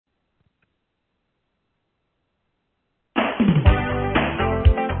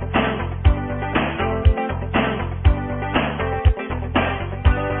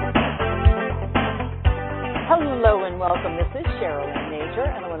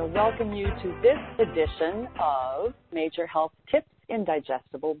want to welcome you to this edition of Major Health Tips in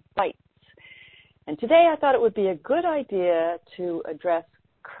Digestible Bites. And today I thought it would be a good idea to address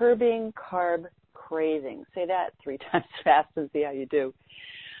curbing carb cravings. Say that 3 times fast and see how you do.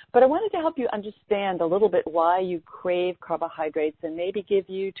 But I wanted to help you understand a little bit why you crave carbohydrates and maybe give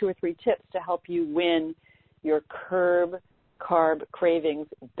you 2 or 3 tips to help you win your curb carb cravings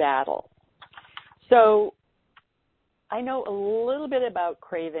battle. So I know a little bit about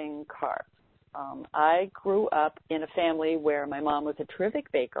craving carbs. I grew up in a family where my mom was a terrific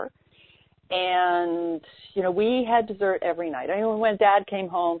baker, and, you know, we had dessert every night. I mean, when Dad came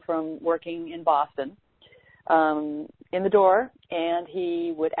home from working in Boston, in the door, and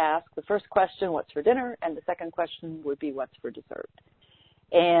he would ask the first question, what's for dinner, and the second question would be, what's for dessert?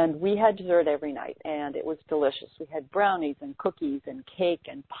 And we had dessert every night, and it was delicious. We had brownies and cookies and cake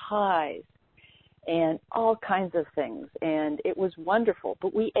and pies and all kinds of things, and it was wonderful.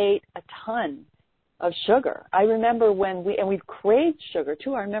 But we ate a ton of sugar. I remember we craved sugar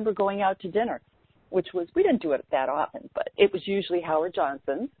too. I remember going out to dinner, which was, we didn't do it that often, but it was usually Howard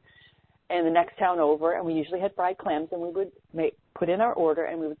Johnson's and the next town over, and we usually had fried clams, and we would put in our order,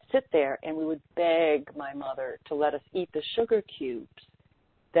 and we would sit there, and we would beg my mother to let us eat the sugar cubes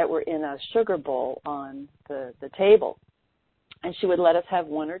that were in a sugar bowl on the table. And she would let us have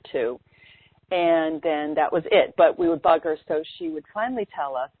 1 or 2. And then that was it. But we would bug her, so she would finally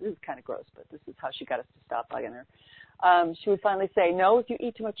tell us, this is kind of gross, but this is how she got us to stop bugging her. She would finally say, no, if you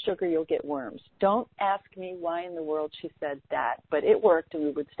eat too much sugar, you'll get worms. Don't ask me why in the world she said that, but it worked, and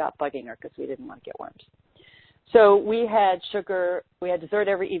we would stop bugging her because we didn't want to get worms. So we had sugar. We had dessert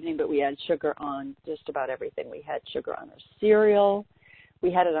every evening, but we had sugar on just about everything. We had sugar on our cereal.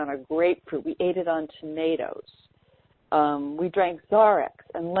 We had it on our grapefruit. We ate it on tomatoes. We drank Xarex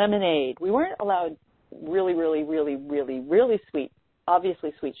and lemonade. We weren't allowed really, really, really, really, really sweet,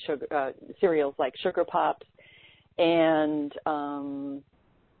 obviously sweet sugar cereals like Sugar Pops and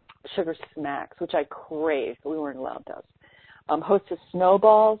Sugar Smacks, which I craved. We weren't allowed those. Hostess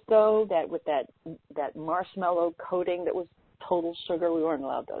Snowballs, though, that with that marshmallow coating that was total sugar, we weren't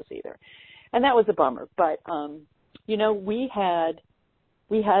allowed those either. And that was a bummer. But, you know, we had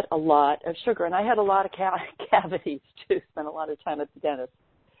a lot of sugar, and I had a lot of cavities, too, spent a lot of time at the dentist.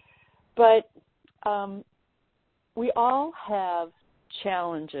 But we all have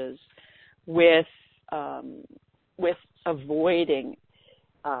challenges with avoiding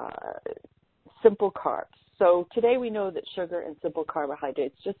simple carbs. So today we know that sugar and simple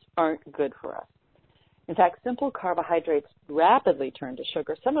carbohydrates just aren't good for us. In fact, simple carbohydrates rapidly turn to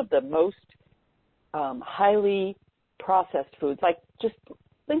sugar. Some of the most highly processed foods, like just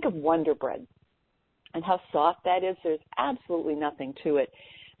think of Wonder Bread and how soft that is. There's absolutely nothing to it.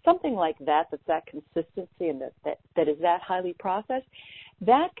 Something like that's that consistency and that is that highly processed,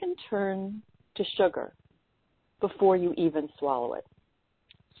 that can turn to sugar before you even swallow it.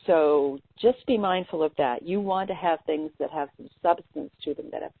 So just be mindful of that. You want to have things that have some substance to them,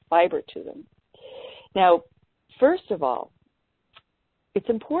 that have fiber to them. Now, first of all, it's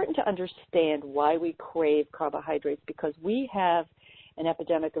important to understand why we crave carbohydrates, because we have an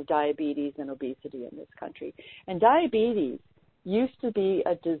epidemic of diabetes and obesity in this country. And diabetes used to be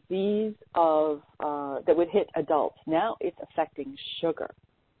a disease that would hit adults. Now it's affecting sugar.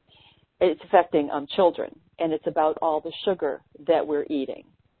 It's affecting children, and it's about all the sugar that we're eating.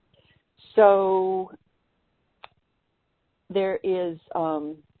 So there is,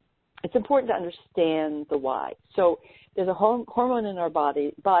 it's important to understand the why. So there's a hormone in our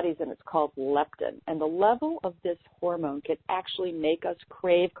bodies, and it's called leptin. And the level of this hormone can actually make us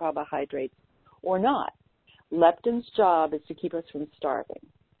crave carbohydrates or not. Leptin's job is to keep us from starving.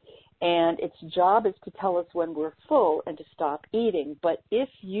 And its job is to tell us when we're full and to stop eating. But if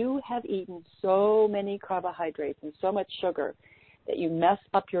you have eaten so many carbohydrates and so much sugar that you mess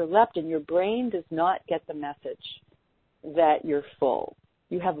up your leptin, your brain does not get the message that you're full.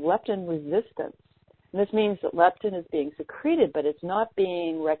 You have leptin resistance. And this means that leptin is being secreted, but it's not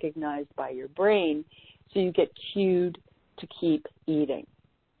being recognized by your brain, so you get cued to keep eating.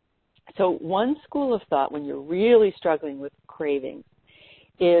 So one school of thought when you're really struggling with cravings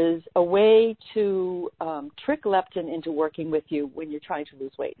is a way to trick leptin into working with you when you're trying to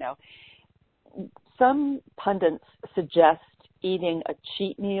lose weight. Now, some pundits suggest eating a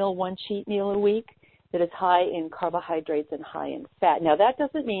cheat meal, one cheat meal a week, that is high in carbohydrates and high in fat. Now, that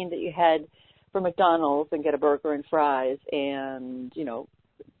doesn't mean that you head for McDonald's and get a burger and fries and, you know,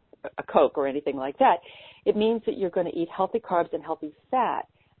 a Coke or anything like that. It means that you're going to eat healthy carbs and healthy fat.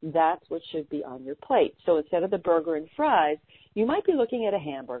 That's what should be on your plate. So instead of the burger and fries, you might be looking at a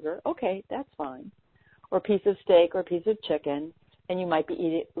hamburger. Okay, that's fine. Or a piece of steak or a piece of chicken. and you might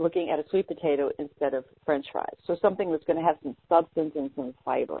be looking at a sweet potato instead of French fries. So something that's going to have some substance and some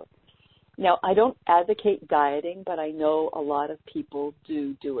fiber. Now, I don't advocate dieting, but I know a lot of people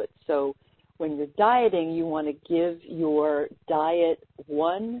do it. So when you're dieting, you want to give your diet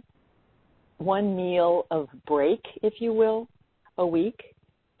one meal of break, if you will, a week.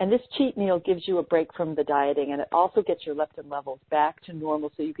 And this cheat meal gives you a break from the dieting, and it also gets your leptin levels back to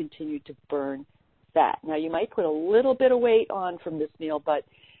normal so you continue to burn fat. Now, you might put a little bit of weight on from this meal, but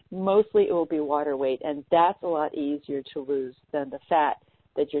mostly it will be water weight, and that's a lot easier to lose than the fat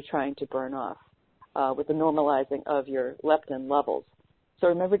that you're trying to burn off with the normalizing of your leptin levels. So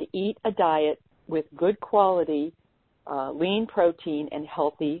remember to eat a diet with good quality, lean protein, and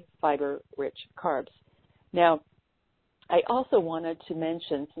healthy fiber-rich carbs. Now, I also wanted to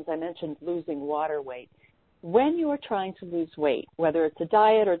mention, since I mentioned losing water weight, when you are trying to lose weight, whether it's a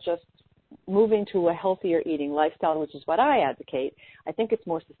diet or just moving to a healthier eating lifestyle, which is what I advocate, I think it's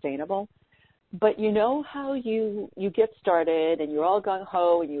more sustainable. But you know how you get started and you're all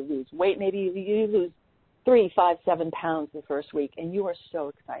gung-ho and you lose weight. Maybe you lose 3, 5, 7 pounds the first week and you are so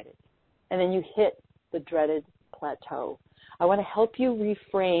excited. And then you hit the dreaded plateau. I want to help you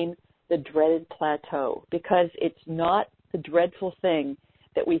reframe the dreaded plateau because it's not the dreadful thing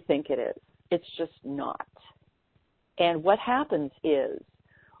that we think it is. It's just not. And what happens is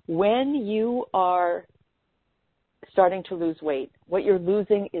when you are starting to lose weight, what you're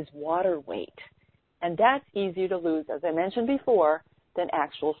losing is water weight. And that's easier to lose, as I mentioned before, than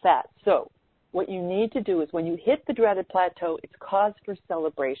actual fat. So what you need to do is when you hit the dreaded plateau, it's cause for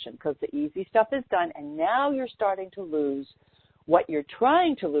celebration because the easy stuff is done, and now you're starting to lose what you're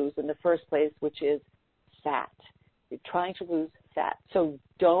trying to lose in the first place, which is fat. You're trying to lose fat. So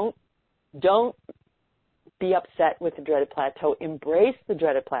don't be upset with the dreaded plateau. Embrace the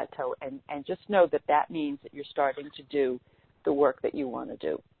dreaded plateau and just know that that means that you're starting to do the work that you want to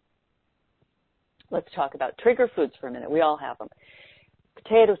do. Let's talk about trigger foods for a minute. We all have them.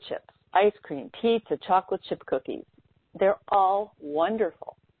 Potato chips, ice cream, pizza, chocolate chip cookies. They're all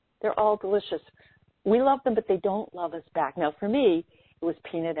wonderful. They're all delicious. We love them, but they don't love us back. Now, for me, it was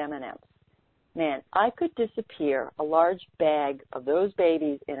peanut M&Ms. Man, I could disappear a large bag of those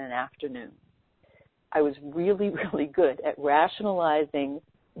babies in an afternoon. I was really, really good at rationalizing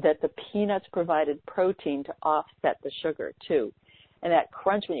that the peanuts provided protein to offset the sugar, too. And that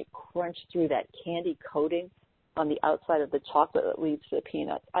crunch, when you crunch through that candy coating on the outside of the chocolate that leads to the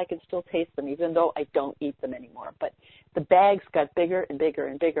peanuts, I can still taste them, even though I don't eat them anymore. But the bags got bigger and bigger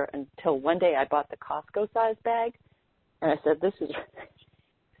and bigger until one day I bought the Costco-sized bag, and I said, this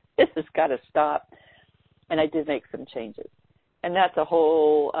has got to stop. And I did make some changes. And that's a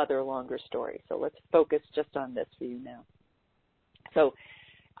whole other longer story. So let's focus just on this for you now. So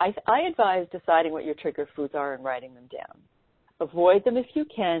I advise deciding what your trigger foods are and writing them down. Avoid them if you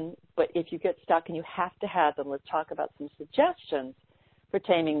can, but if you get stuck and you have to have them, let's talk about some suggestions for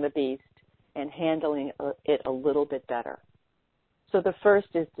taming the beast and handling it a little bit better. So the first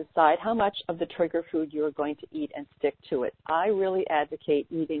is decide how much of the trigger food you are going to eat and stick to it. I really advocate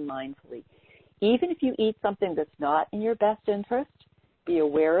eating mindfully. Even if you eat something that's not in your best interest, be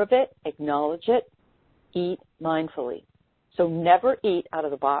aware of it, acknowledge it, eat mindfully. So never eat out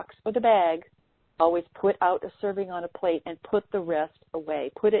of the box or the bag. Always put out a serving on a plate and put the rest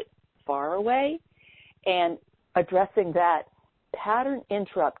away. Put it far away, and addressing that pattern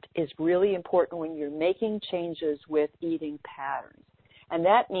interrupt is really important when you're making changes with eating patterns. And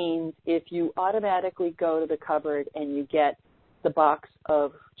that means if you automatically go to the cupboard and you get the box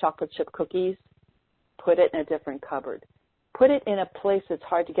of chocolate chip cookies, put it in a different cupboard. Put it in a place that's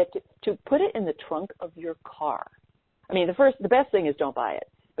hard to get to. Put it in the trunk of your car. I mean, the best thing is don't buy it.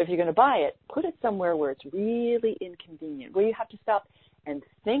 But if you're going to buy it, put it somewhere where it's really inconvenient, where you have to stop and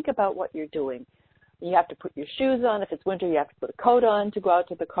think about what you're doing. You have to put your shoes on. If it's winter, you have to put a coat on to go out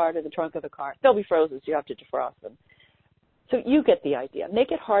to the car, to the trunk of the car. They'll be frozen, so you have to defrost them. So you get the idea.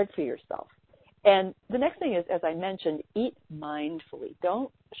 Make it hard for yourself. And the next thing is, as I mentioned, eat mindfully.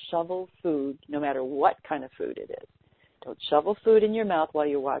 Don't shovel food, no matter what kind of food it is. Don't shovel food in your mouth while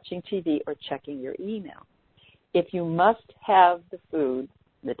you're watching TV or checking your email. If you must have the food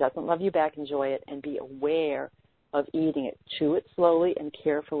that doesn't love you back, enjoy it and be aware of eating it. Chew it slowly and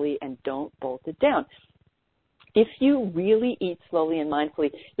carefully and don't bolt it down. If you really eat slowly and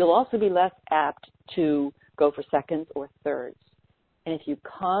mindfully, you'll also be less apt to go for seconds or thirds. And if you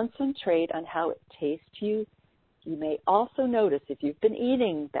concentrate on how it tastes to you, you may also notice, if you've been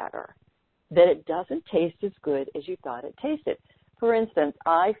eating better, that it doesn't taste as good as you thought it tasted. For instance,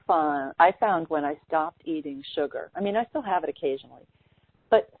 I found when I stopped eating sugar, I mean, I still have it occasionally,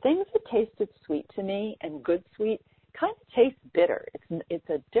 but things that tasted sweet to me and good sweet kind of tastes bitter. It's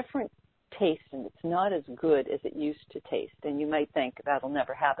a different taste, and it's not as good as it used to taste. And you might think, that'll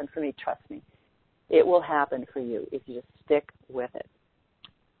never happen for me. Trust me, it will happen for you if you just stick with it.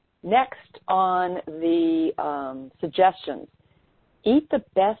 Next on the suggestions, eat the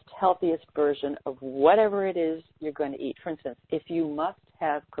best, healthiest version of whatever it is you're going to eat. For instance, if you must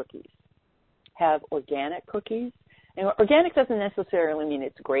have cookies, have organic cookies. And organic doesn't necessarily mean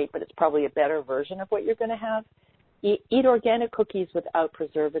it's great, but it's probably a better version of what you're going to have. Eat organic cookies without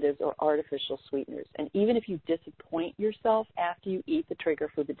preservatives or artificial sweeteners. And even if you disappoint yourself after you eat the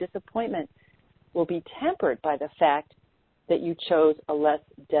trigger food, the disappointment will be tempered by the fact that you chose a less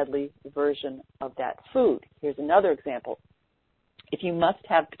deadly version of that food. Here's another example. If you must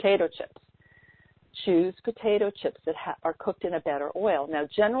have potato chips, choose potato chips that are cooked in a better oil. Now,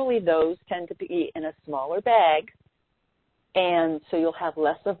 generally, those tend to be in a smaller bag, and so you'll have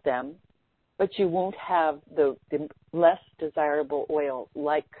less of them, but you won't have the less desirable oils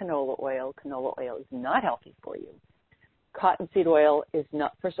like canola oil. Canola oil is not healthy for you. Cottonseed oil is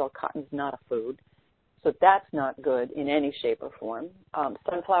not, first of all, cotton's not a food, so that's not good in any shape or form.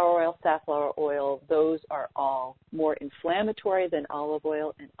 Sunflower oil, safflower oil, those are all more inflammatory than olive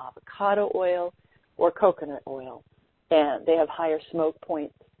oil and avocado oil or coconut oil. And they have higher smoke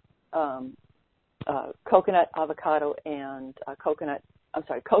points. Coconut, avocado,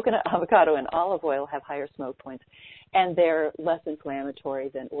 and olive oil have higher smoke points, and they're less inflammatory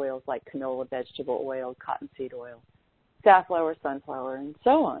than oils like canola, vegetable oil, cottonseed oil, safflower, sunflower, and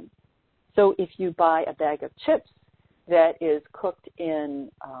so on. So if you buy a bag of chips that is cooked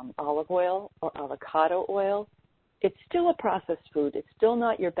in olive oil or avocado oil, it's still a processed food. It's still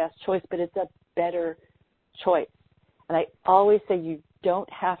not your best choice, but it's a better choice. And I always say you don't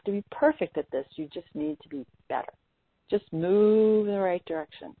have to be perfect at this. You just need to be better. Just move in the right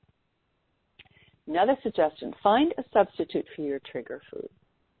direction. Another suggestion, find a substitute for your trigger food.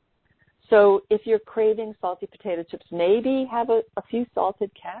 So if you're craving salty potato chips, maybe have a few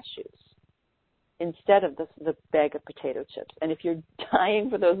salted cashews instead of the bag of potato chips. And if you're dying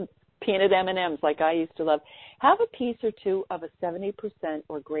for those peanut M&Ms like I used to love, have a piece or two of a 70%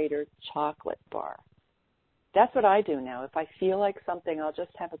 or greater chocolate bar. That's what I do now. If I feel like something, I'll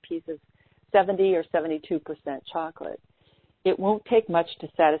just have a piece of 70 or 72% chocolate. It won't take much to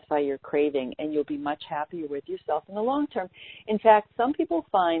satisfy your craving, and you'll be much happier with yourself in the long term. In fact, some people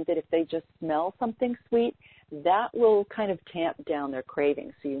find that if they just smell something sweet, that will kind of tamp down their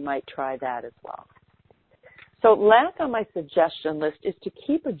craving, so you might try that as well. So last on my suggestion list is to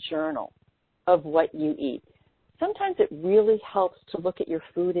keep a journal of what you eat. Sometimes it really helps to look at your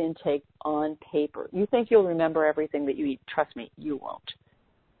food intake on paper. You think you'll remember everything that you eat. Trust me, you won't.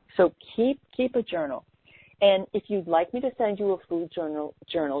 So keep a journal. And if you'd like me to send you a food journal,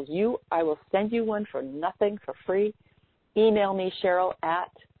 I will send you one for nothing, for free. Email me, Cheryl,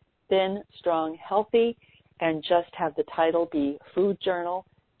 at Thin, Strong, Healthy, and just have the title be Food Journal.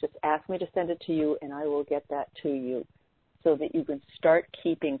 Just ask me to send it to you, and I will get that to you so that you can start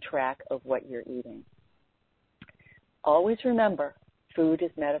keeping track of what you're eating. Always remember, food is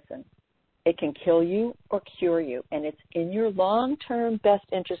medicine. It can kill you or cure you, and it's in your long-term best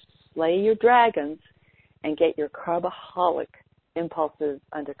interest to slay your dragons and get your carbaholic impulses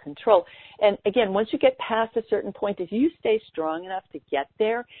under control. And again, once you get past a certain point, if you stay strong enough to get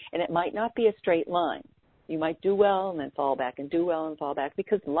there, and it might not be a straight line, you might do well and then fall back and do well and fall back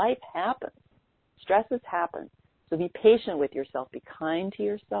because life happens. Stresses happen. So be patient with yourself. Be kind to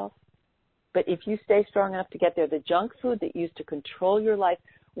yourself. But if you stay strong enough to get there, the junk food that used to control your life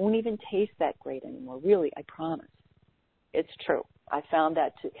won't even taste that great anymore. Really, I promise. It's true. I found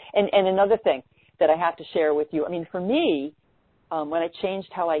that too. And another thing that I have to share with you, I mean, for me, when I changed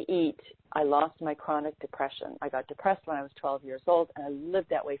how I eat, I lost my chronic depression. I got depressed when I was 12 years old, and I lived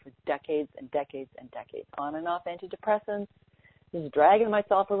that way for decades and decades and decades. On and off antidepressants, just dragging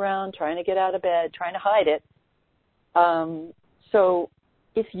myself around, trying to get out of bed, trying to hide it. So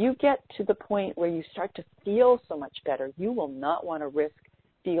if you get to the point where you start to feel so much better, you will not want to risk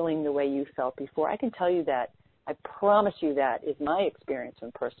feeling the way you felt before. I can tell you that. I promise you that is my experience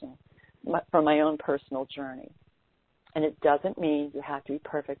from my own personal journey. And it doesn't mean you have to be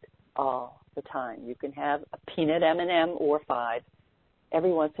perfect all the time. You can have a peanut M&M or 5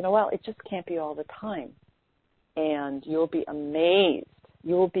 every once in a while. It just can't be all the time. And you'll be amazed.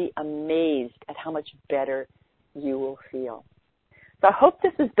 You will be amazed at how much better you will feel. So I hope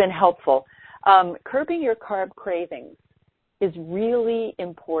this has been helpful. Curbing your carb cravings is really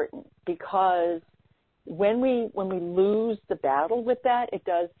important because when we lose the battle with that, it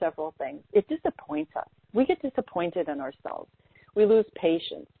does several things. It disappoints us. We get disappointed in ourselves. We lose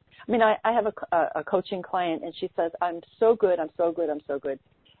patience. I mean, I have a coaching client, and she says, I'm so good.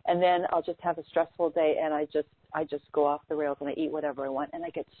 And then I'll just have a stressful day, and I just go off the rails, and I eat whatever I want. And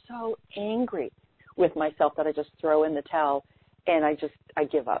I get so angry with myself that I just throw in the towel, and I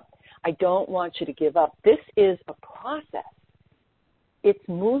give up. I don't want you to give up. This is a process. It's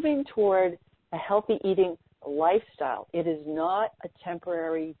moving toward a healthy eating lifestyle. It is not a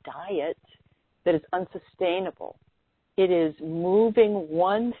temporary diet that is unsustainable. It is moving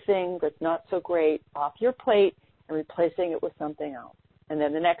one thing that's not so great off your plate and replacing it with something else. And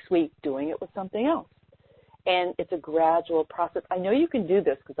then the next week, doing it with something else. And it's a gradual process. I know you can do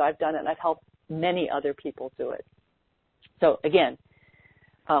this because I've done it, and I've helped many other people do it. So, again,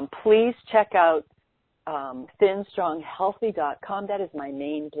 please check out thinstronghealthy.com. That is my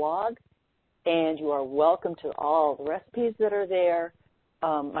main blog. And you are welcome to all the recipes that are there.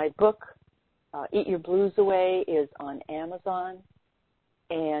 My book, Eat Your Blues Away, is on Amazon.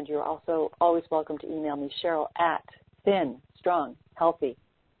 And you're also always welcome to email me, Cheryl at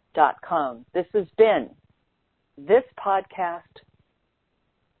thinstronghealthy.com. This has been this podcast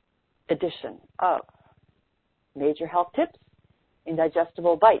edition of Major Health Tips in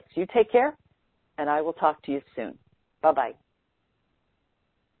Digestible Bites. You take care, and I will talk to you soon. Bye-bye.